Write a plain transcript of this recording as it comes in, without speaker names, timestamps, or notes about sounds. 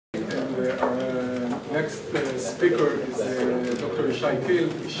And our next speaker is Dr. Yishai Kiel.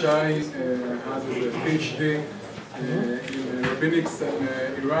 Yishai has a PhD in rabbinics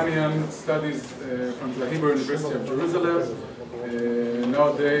and Iranian studies from the Hebrew University of Jerusalem.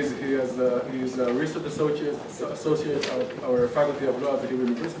 Nowadays, he is a research associate of our faculty of law at the Hebrew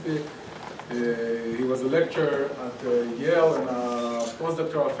University. He was a lecturer at Yale and a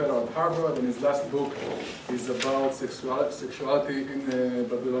postdoctoral fellow at Harvard, and his last book is about sexuality in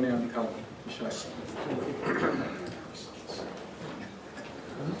Babylonian Talmud. Yishai.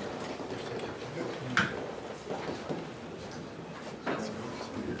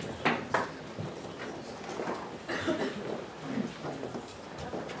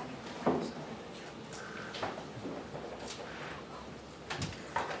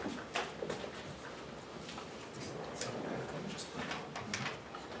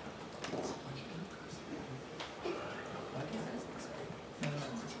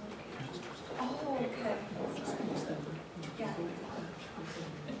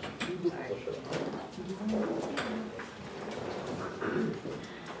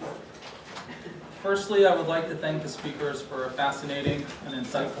 Firstly, I would like to thank the speakers for a fascinating and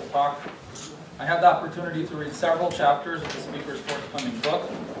insightful talk. I had the opportunity to read several chapters of the speaker's forthcoming book,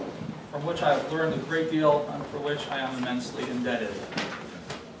 from which I have learned a great deal and for which I am immensely indebted.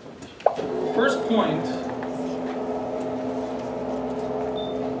 First point.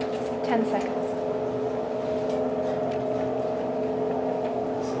 10 seconds.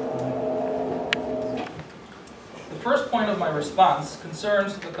 The first point of my response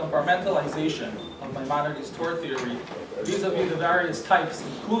concerns the compartmentalization of Maimonides' Torah theory vis-a-vis the various types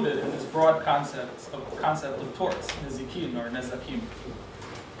included in this broad concept of torts, nezikin or nezakim.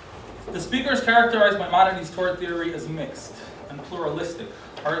 The speakers characterize Maimonides' Torah theory as mixed and pluralistic,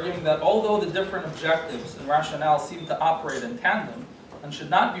 arguing that although the different objectives and rationales seem to operate in tandem and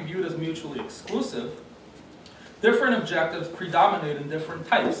should not be viewed as mutually exclusive, different objectives predominate in different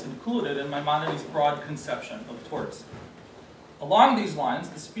types included in Maimonides' broad conception of torts. Along these lines,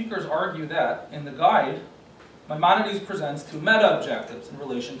 the speakers argue that, in the guide, Maimonides presents two meta-objectives in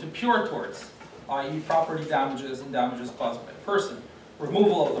relation to pure torts, i.e. property damages and damages caused by a person,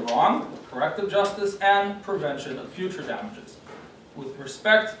 removal of the wrong, corrective justice, and prevention of future damages. With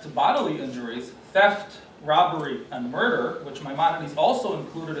respect to bodily injuries, theft, robbery, and murder, which Maimonides also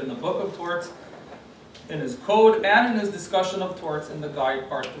included in the Book of Torts, in his code, and in his discussion of torts in the guide,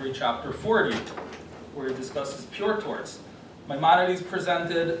 part 3, chapter 40, where he discusses pure torts, Maimonides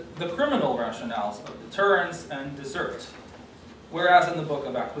presented the criminal rationales of deterrence and desert. Whereas in the Book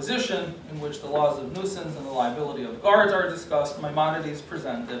of Acquisition, in which the laws of nuisance and the liability of guards are discussed, Maimonides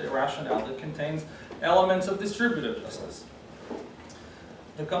presented a rationale that contains elements of distributive justice.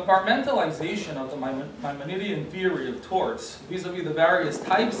 The compartmentalization of the Maimonidean theory of torts vis-a-vis the various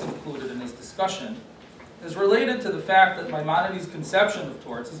types included in his discussion is related to the fact that Maimonides' conception of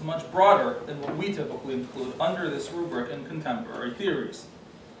torts is much broader than what we typically include under this rubric in contemporary theories.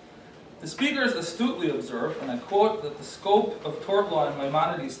 The speakers astutely observe, and I quote, that the scope of tort law in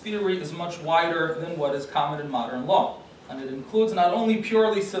Maimonides' theory is much wider than what is common in modern law, and it includes not only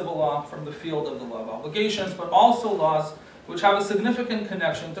purely civil law from the field of the law of obligations, but also laws which have a significant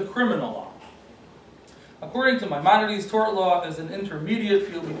connection to criminal law. According to Maimonides, tort law is an intermediate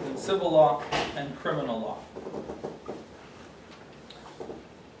field between civil law and criminal law.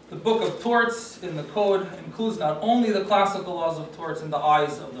 The Book of Torts in the Code includes not only the classical laws of torts in the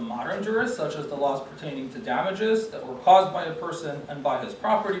eyes of the modern jurists, such as the laws pertaining to damages that were caused by a person and by his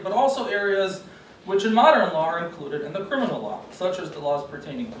property, but also areas which in modern law are included in the criminal law, such as the laws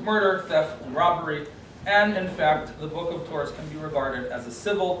pertaining to murder, theft, and robbery, and in fact, the Book of Torts can be regarded as a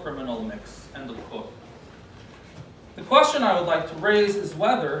civil-criminal mix, end of quote. The question I would like to raise is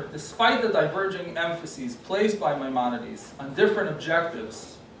whether, despite the diverging emphases placed by Maimonides on different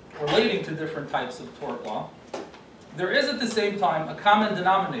objectives relating to different types of tort law, there is at the same time a common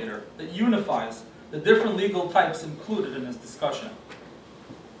denominator that unifies the different legal types included in his discussion.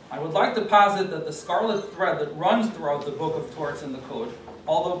 I would like to posit that the scarlet thread that runs throughout the Book of Torts in the Code,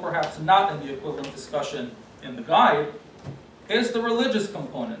 although perhaps not in the equivalent discussion in the guide, is the religious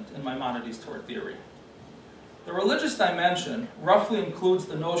component in Maimonides' tort theory. The religious dimension roughly includes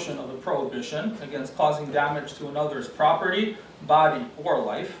the notion of a prohibition against causing damage to another's property, body, or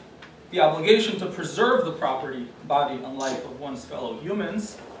life, the obligation to preserve the property, body, and life of one's fellow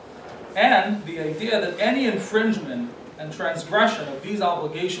humans, and the idea that any infringement and transgression of these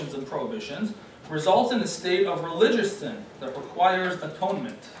obligations and prohibitions results in a state of religious sin that requires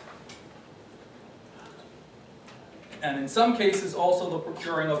atonement. And in some cases also the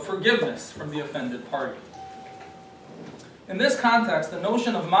procuring of forgiveness from the offended party. In this context, the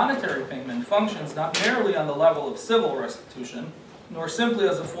notion of monetary payment functions not merely on the level of civil restitution, nor simply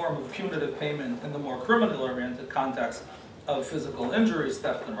as a form of punitive payment in the more criminal-oriented context of physical injuries,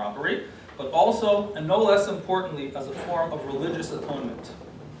 theft, and robbery, but also, and no less importantly, as a form of religious atonement.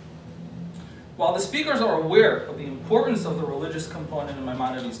 While the speakers are aware of the importance of the religious component in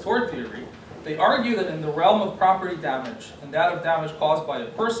Maimonides' tort theory, they argue that in the realm of property damage, and that of damage caused by a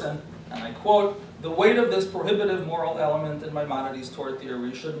person, and I quote, "The weight of this prohibitive moral element in Maimonides' tort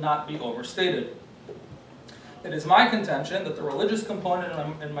theory should not be overstated." It is my contention that the religious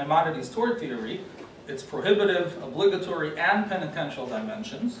component in Maimonides' tort theory, its prohibitive, obligatory, and penitential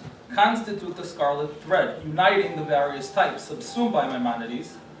dimensions, constitute the scarlet thread uniting the various types subsumed by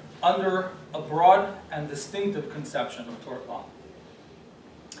Maimonides under a broad and distinctive conception of tort law.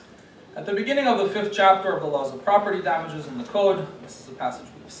 At the beginning of the 5th chapter of the Laws of Property Damages in the Code, this is a passage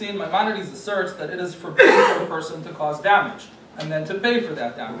we've seen, Maimonides asserts that it is forbidden for a person to cause damage, and then to pay for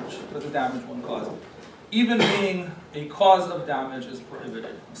that damage, for the damage one caused. Even being a cause of damage is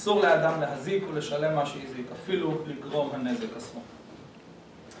prohibited. אסור לאדם להזיק ולשלם מה שהזיק, אפילו לגרום הנזק עצמו.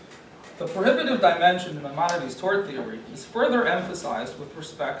 The prohibitive dimension in Maimonides' tort theory is further emphasized with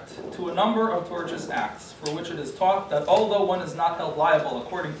respect to a number of tortious acts for which it is taught that although one is not held liable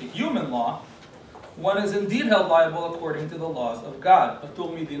according to human law, one is indeed held liable according to the laws of God.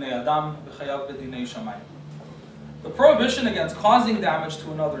 The prohibition against causing damage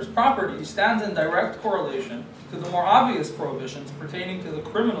to another's property stands in direct correlation to the more obvious prohibitions pertaining to the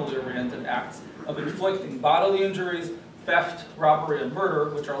criminally oriented acts of inflicting bodily injuries, theft, robbery, and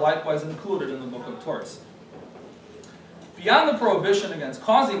murder, which are likewise included in the Book of Torts. Beyond the prohibition against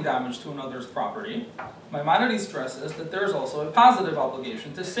causing damage to another's property, Maimonides stresses that there is also a positive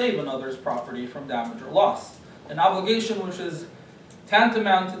obligation to save another's property from damage or loss, an obligation which is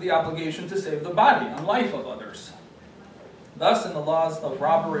tantamount to the obligation to save the body and life of others. Thus, in the Laws of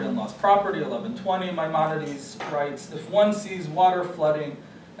Robbery and Lost Property, 1120, Maimonides writes, "If one sees water flooding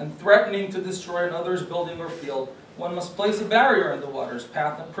and threatening to destroy another's building or field, one must place a barrier in the water's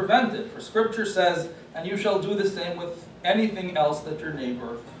path and prevent it, for Scripture says, and you shall do the same with anything else that your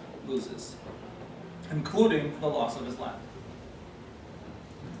neighbor loses, including the loss of his land."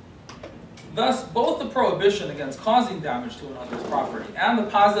 Thus, both the prohibition against causing damage to another's property and the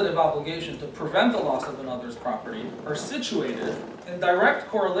positive obligation to prevent the loss of another's property are situated in direct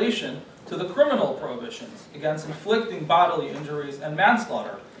correlation to the criminal prohibitions against inflicting bodily injuries and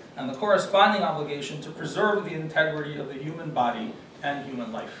manslaughter, and the corresponding obligation to preserve the integrity of the human body and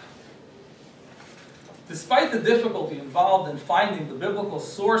human life. Despite the difficulty involved in finding the biblical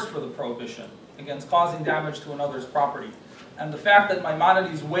source for the prohibition against causing damage to another's property, and the fact that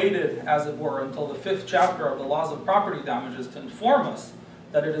Maimonides waited, as it were, until the 5th chapter of the Laws of Property Damages to inform us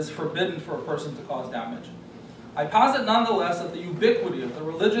that it is forbidden for a person to cause damage, I posit nonetheless that the ubiquity of the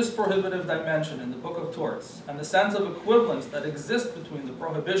religious prohibitive dimension in the Book of Torts and the sense of equivalence that exists between the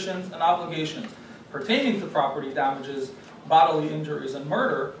prohibitions and obligations pertaining to property damages, bodily injuries, and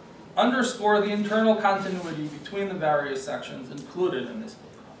murder underscore the internal continuity between the various sections included in this book.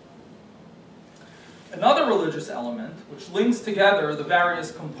 Another religious element which links together the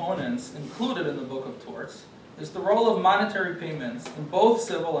various components included in the Book of Torts is the role of monetary payments in both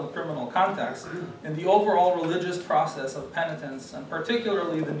civil and criminal contexts in the overall religious process of penitence, and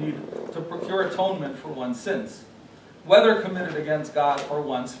particularly the need to procure atonement for one's sins, whether committed against God or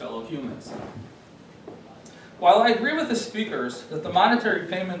one's fellow humans. While I agree with the speakers that the monetary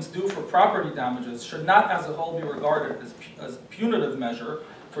payments due for property damages should not as a whole be regarded as a punitive measure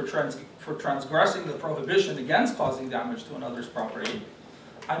for transgressing the prohibition against causing damage to another's property,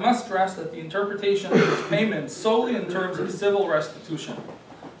 I must stress that the interpretation of these payments solely in terms of civil restitution,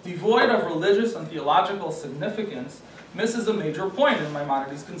 devoid of religious and theological significance, misses a major point in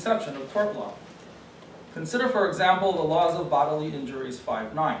Maimonides' conception of tort law. Consider, for example, the Laws of Bodily Injuries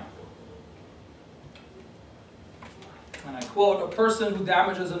 5:9. And I quote, "A person who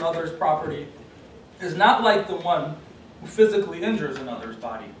damages another's property is not like the one who physically injures another's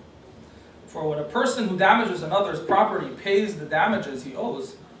body. For when a person who damages another's property pays the damages he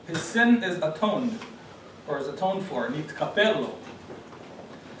owes, his sin is atoned, or is atoned for, nitkaperlo.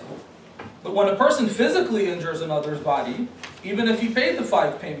 But when a person physically injures another's body, even if he paid the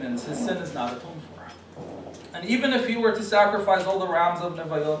 5 payments, his sin is not atoned for. And even if he were to sacrifice all the rams of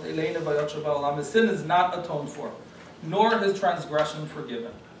nevayot, elei nevayot shebaolam, his sin is not atoned for, nor his transgression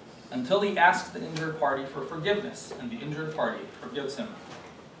forgiven, until he asks the injured party for forgiveness, and the injured party forgives him."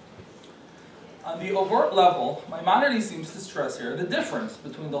 On the overt level, Maimonides seems to stress here the difference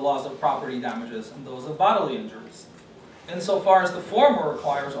between the laws of property damages and those of bodily injuries, insofar as the former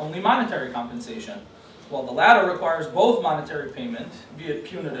requires only monetary compensation, while the latter requires both monetary payment, be it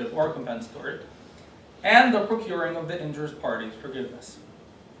punitive or compensatory, and the procuring of the injured party's forgiveness.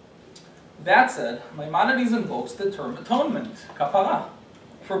 That said, Maimonides invokes the term atonement, kapara,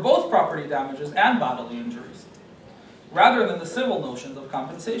 for both property damages and bodily injuries, rather than the civil notions of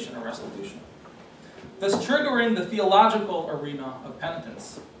compensation or restitution, thus triggering the theological arena of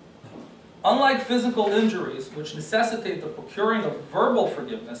penitence. Unlike physical injuries, which necessitate the procuring of verbal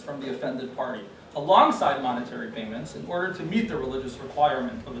forgiveness from the offended party alongside monetary payments in order to meet the religious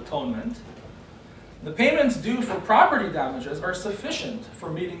requirement of atonement, the payments due for property damages are sufficient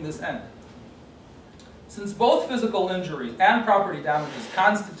for meeting this end. Since both physical injuries and property damages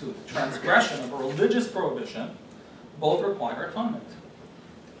constitute transgression of a religious prohibition, both require atonement.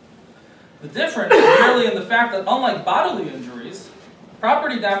 The difference is merely in the fact that unlike bodily injuries,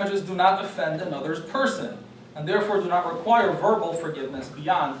 property damages do not offend another's person, and therefore do not require verbal forgiveness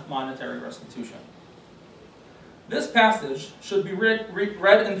beyond monetary restitution. This passage should be read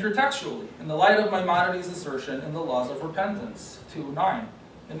intertextually in the light of Maimonides' assertion in the Laws of Repentance, 2:9,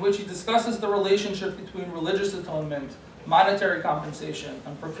 in which he discusses the relationship between religious atonement, monetary compensation,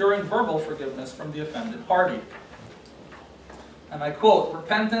 and procuring verbal forgiveness from the offended party. And I quote,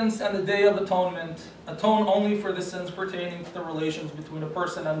 "Repentance and the Day of Atonement atone only for the sins pertaining to the relations between a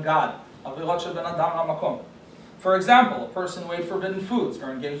person and God. For example, a person who ate forbidden foods or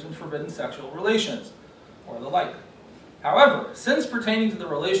engaged in forbidden sexual relations, or the like. However, sins pertaining to the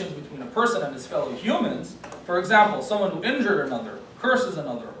relations between a person and his fellow humans, for example, someone who injured another, curses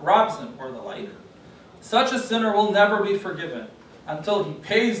another, robs him, or the like, such a sinner will never be forgiven until he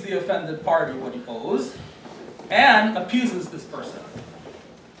pays the offended party what he owes and appeases this person.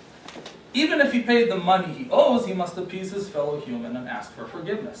 Even if he paid the money he owes, he must appease his fellow human and ask for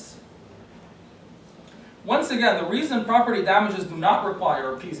forgiveness." Once again, the reason property damages do not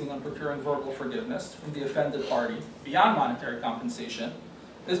require appeasing and procuring verbal forgiveness from the offended party beyond monetary compensation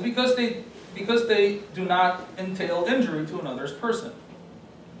is because they do not entail injury to another's person.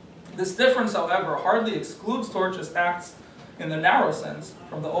 This difference, however, hardly excludes tortious acts in the narrow sense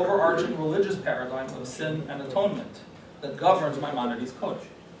from the overarching religious paradigm of sin and atonement that governs Maimonides' code.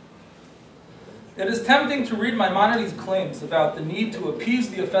 It is tempting to read Maimonides' claims about the need to appease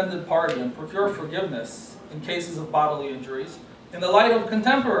the offended party and procure forgiveness in cases of bodily injuries in the light of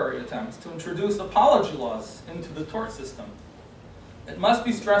contemporary attempts to introduce apology laws into the tort system. It must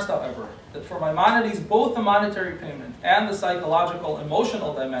be stressed, however, that for Maimonides, both the monetary payment and the psychological,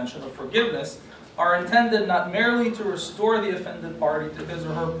 emotional dimension of forgiveness are intended not merely to restore the offended party to his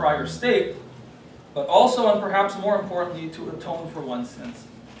or her prior state, but also, and perhaps more importantly, to atone for one's sins.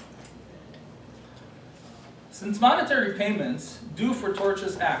 Since monetary payments due for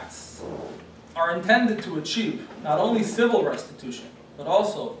tortious acts are intended to achieve not only civil restitution, but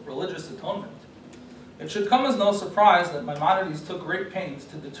also religious atonement, it should come as no surprise that Maimonides took great pains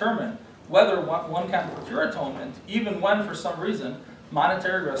to determine whether one can procure atonement even when, for some reason,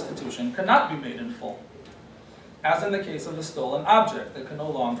 monetary restitution cannot be made in full, as in the case of a stolen object that can no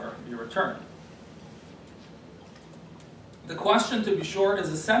longer be returned. The question, to be sure, is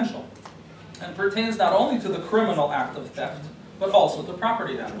essential and pertains not only to the criminal act of theft, but also to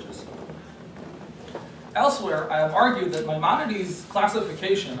property damages. Elsewhere, I have argued that Maimonides'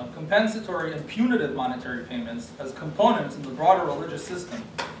 classification of compensatory and punitive monetary payments as components in the broader religious system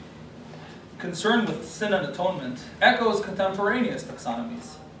concerned with sin and atonement echoes contemporaneous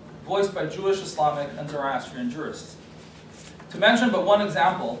taxonomies, voiced by Jewish, Islamic, and Zoroastrian jurists. To mention but one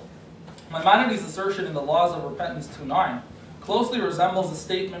example, Maimonides' assertion in the Laws of Repentance 2:9 closely resembles a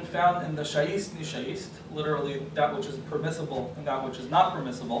statement found in the Shayist Nishayist, literally that which is permissible and that which is not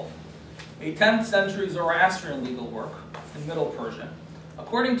permissible, a 10th century Zoroastrian legal work in Middle Persian,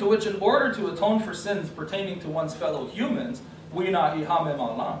 according to which in order to atone for sins pertaining to one's fellow humans,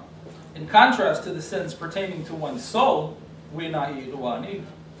 in contrast to the sins pertaining to one's soul,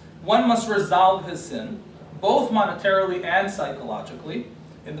 one must resolve his sin, both monetarily and psychologically,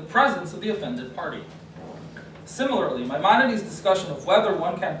 in the presence of the offended party. Similarly, Maimonides' discussion of whether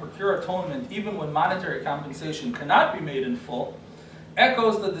one can procure atonement even when monetary compensation cannot be made in full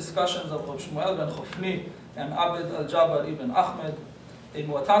echoes the discussions of Rav Shmuel ben Chofni and Abd al-Jabbar ibn Ahmed, a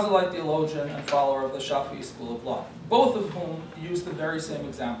Mu'tazilite theologian and follower of the Shafi'i school of law, both of whom use the very same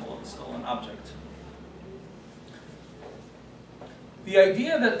example of a stolen object. The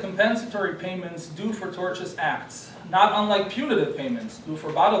idea that compensatory payments due for tortious acts, not unlike punitive payments due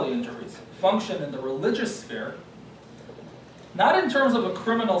for bodily injuries, function in the religious sphere, not in terms of a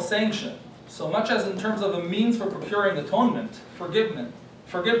criminal sanction, so much as in terms of a means for procuring atonement,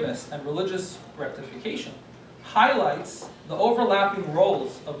 forgiveness, and religious rectification, highlights the overlapping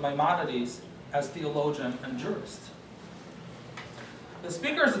roles of Maimonides as theologian and jurist. The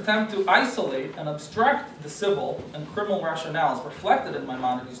speaker's attempt to isolate and abstract the civil and criminal rationales reflected in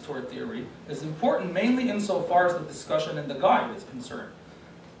Maimonides' tort theory is important mainly insofar as the discussion in the guide is concerned,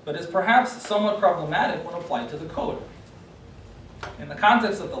 but is perhaps somewhat problematic when applied to the code. In the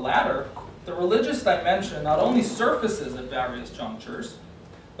context of the latter, the religious dimension not only surfaces at various junctures,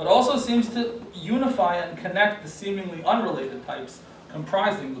 but also seems to unify and connect the seemingly unrelated types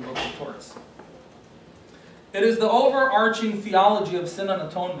comprising the Book of Torts. It is the overarching theology of sin and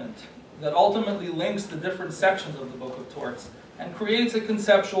atonement that ultimately links the different sections of the Book of Torts and creates a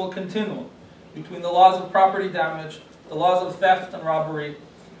conceptual continuum between the laws of property damage, the laws of theft and robbery,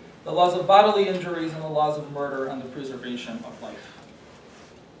 the laws of bodily injuries, and the laws of murder and the preservation of life.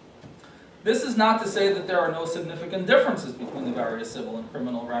 This is not to say that there are no significant differences between the various civil and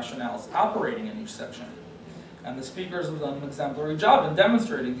criminal rationales operating in each section, and the speakers have done an exemplary job in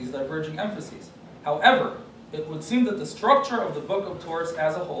demonstrating these diverging emphases. However, it would seem that the structure of the Book of Torts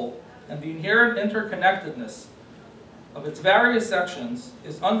as a whole and the inherent interconnectedness of its various sections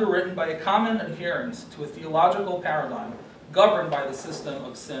is underwritten by a common adherence to a theological paradigm governed by the system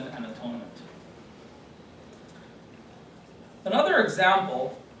of sin and atonement. Another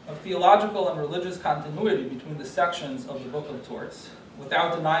example of theological and religious continuity between the sections of the Book of Torts,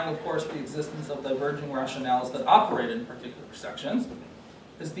 without denying, of course, the existence of diverging rationales that operate in particular sections,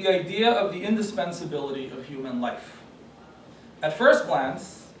 is the idea of the indispensability of human life. At first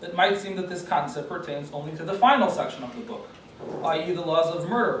glance, it might seem that this concept pertains only to the final section of the book, i.e. the laws of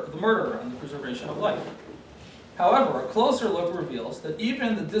murder, the murderer, and the preservation of life. However, a closer look reveals that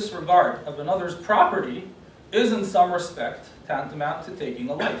even the disregard of another's property is in some respect tantamount to taking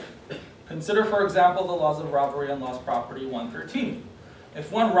a life. Consider, for example, the laws of robbery and lost property 113.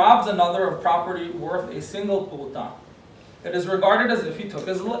 If one robs another of property worth a single puta, it is regarded as if he took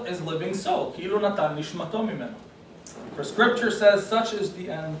his living soul. For scripture says, such is the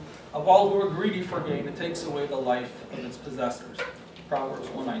end of all who are greedy for gain. It takes away the life of its possessors. Proverbs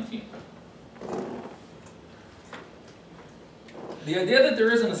 119. The idea that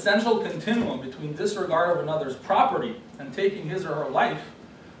there is an essential continuum between disregard of another's property and taking his or her life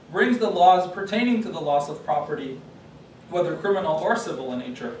brings the laws pertaining to the loss of property, whether criminal or civil in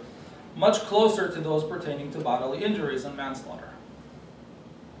nature, much closer to those pertaining to bodily injuries and manslaughter.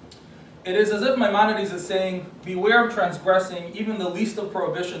 It is as if Maimonides is saying, beware of transgressing even the least of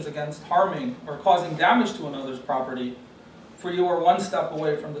prohibitions against harming or causing damage to another's property, for you are one step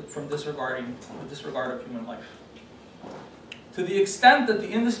away from disregarding the disregard of human life. To the extent that the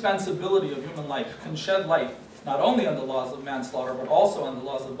indispensability of human life can shed light not only on the laws of manslaughter, but also on the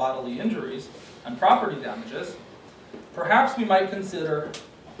laws of bodily injuries and property damages, perhaps we might consider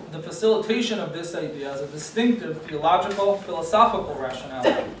the facilitation of this idea as a distinctive theological, philosophical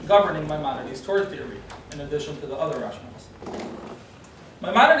rationale governing Maimonides' tort theory, in addition to the other rationales.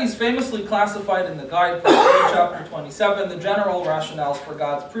 Maimonides famously classified in the guide, chapter 27, the general rationales for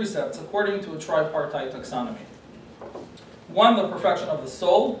God's precepts according to a tripartite taxonomy. 1, the perfection of the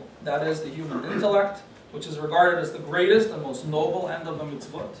soul, that is, the human intellect, which is regarded as the greatest and most noble end of the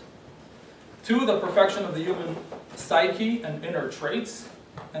mitzvot. 2, the perfection of the human psyche and inner traits.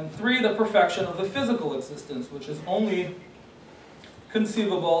 And 3, the perfection of the physical existence, which is only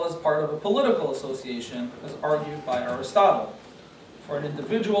conceivable as part of a political association, as argued by Aristotle. For an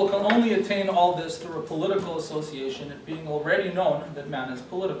individual can only attain all this through a political association, it being already known that man is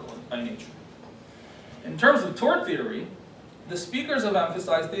political by nature. In terms of tort theory, the speakers have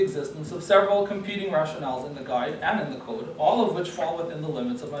emphasized the existence of several competing rationales in the guide and in the code, all of which fall within the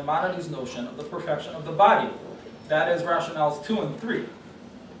limits of Maimonides' notion of the perfection of the body, that is, rationales 2 and 3.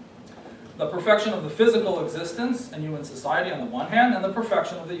 The perfection of the physical existence and human society on the one hand, and the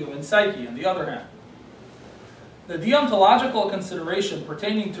perfection of the human psyche on the other hand. The deontological consideration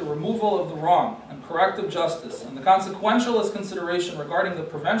pertaining to removal of the wrong and corrective justice, and the consequentialist consideration regarding the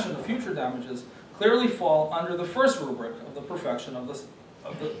prevention of future damages clearly fall under the first rubric of the perfection of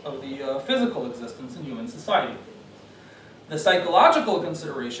the physical existence in human society. The psychological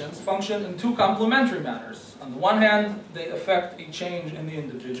considerations function in two complementary manners. On the one hand, they affect a change in the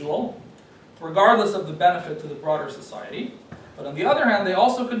individual, regardless of the benefit to the broader society. But on the other hand, they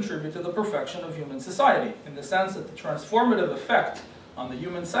also contribute to the perfection of human society, in the sense that the transformative effect on the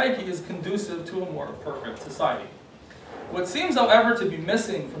human psyche is conducive to a more perfect society. What seems, however, to be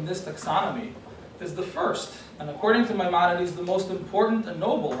missing from this taxonomy is the first, and according to Maimonides, the most important and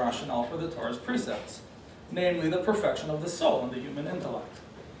noble rationale for the Torah's precepts, namely the perfection of the soul and the human intellect.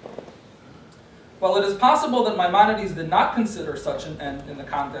 While it is possible that Maimonides did not consider such an end in the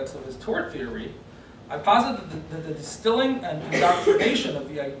context of his tort theory, I posit that the distilling and indoctrination of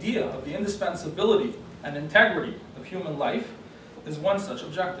the idea of the indispensability and integrity of human life is one such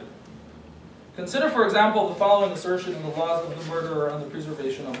objective. Consider, for example, the following assertion in the laws of the murderer and the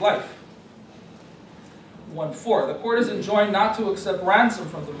preservation of life. 1.4. The court is enjoined not to accept ransom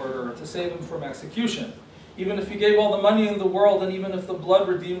from the murderer to save him from execution, even if he gave all the money in the world and even if the blood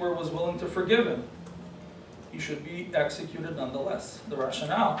redeemer was willing to forgive him. He should be executed nonetheless. The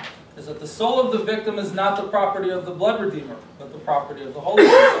rationale is that the soul of the victim is not the property of the blood redeemer, but the property of the Holy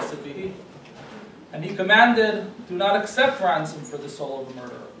One, blessed be He. And He commanded, do not accept ransom for the soul of the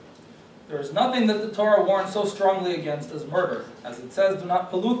murderer. There is nothing that the Torah warns so strongly against as murder. As it says, do not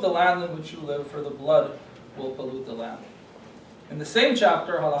pollute the land in which you live, for the blood will pollute the land. In the same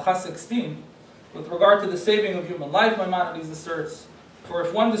chapter, Halacha 16, with regard to the saving of human life, Maimonides asserts, for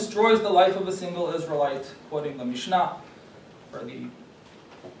if one destroys the life of a single Israelite, quoting the Mishnah, or the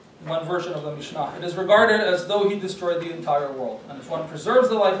one version of the Mishnah, it is regarded as though he destroyed the entire world. And if one preserves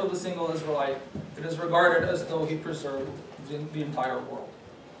the life of a single Israelite, it is regarded as though he preserved the entire world.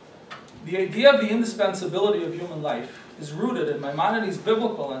 The idea of the indispensability of human life is rooted in Maimonides'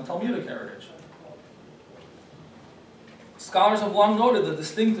 biblical and Talmudic heritage. Scholars have long noted the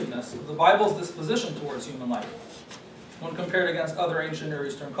distinctiveness of the Bible's disposition towards human life, when compared against other ancient Near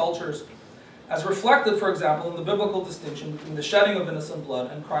Eastern cultures, as reflected, for example, in the biblical distinction between the shedding of innocent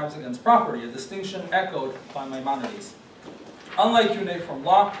blood and crimes against property, a distinction echoed by Maimonides. Unlike cuneiform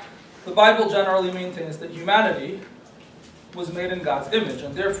law, the Bible generally maintains that humanity was made in God's image,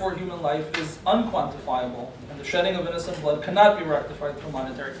 and therefore human life is unquantifiable, and the shedding of innocent blood cannot be rectified through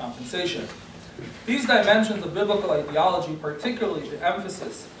monetary compensation. These dimensions of biblical ideology, particularly the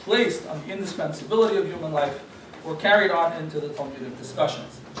emphasis placed on the indispensability of human life, were carried on into the Talmudic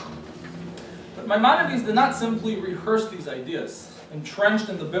discussions. But Maimonides did not simply rehearse these ideas, entrenched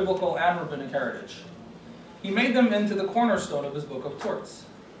in the biblical and rabbinic heritage. He made them into the cornerstone of his Book of Torts.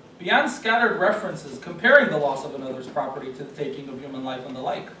 Beyond scattered references comparing the loss of another's property to the taking of human life and the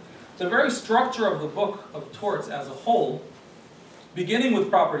like, the very structure of the Book of Torts as a whole, beginning with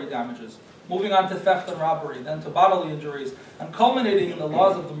property damages, moving on to theft and robbery, then to bodily injuries, and culminating in the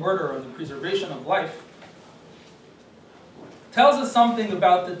laws of the murder and the preservation of life, tells us something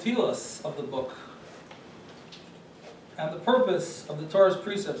about the telos of the book and the purpose of the Torah's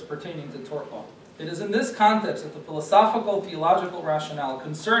precepts pertaining to tort law. It is in this context that the philosophical, theological rationale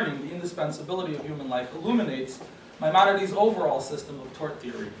concerning the indispensability of human life illuminates Maimonides' overall system of tort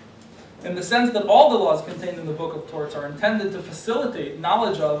theory, in the sense that all the laws contained in the Book of Torts are intended to facilitate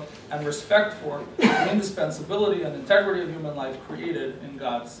knowledge of and respect for the indispensability and integrity of human life created in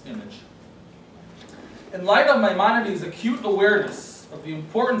God's image. In light of Maimonides' acute awareness of the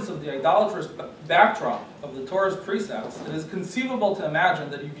importance of the idolatrous backdrop of the Torah's precepts, it is conceivable to imagine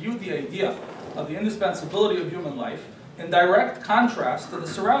that he viewed the idea of the indispensability of human life in direct contrast to the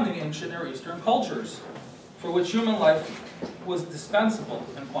surrounding ancient Near Eastern cultures, for which human life was dispensable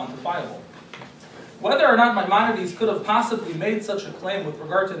and quantifiable. Whether or not Maimonides could have possibly made such a claim with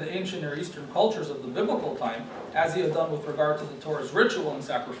regard to the ancient Near Eastern cultures of the biblical time, as he had done with regard to the Torah's ritual and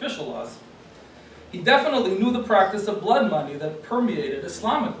sacrificial laws, he definitely knew the practice of blood money that permeated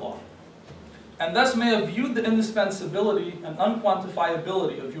Islamic law, and thus may have viewed the indispensability and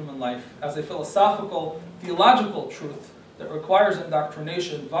unquantifiability of human life as a philosophical, theological truth that requires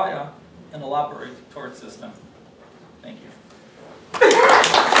indoctrination via an elaborate tort system. Thank you.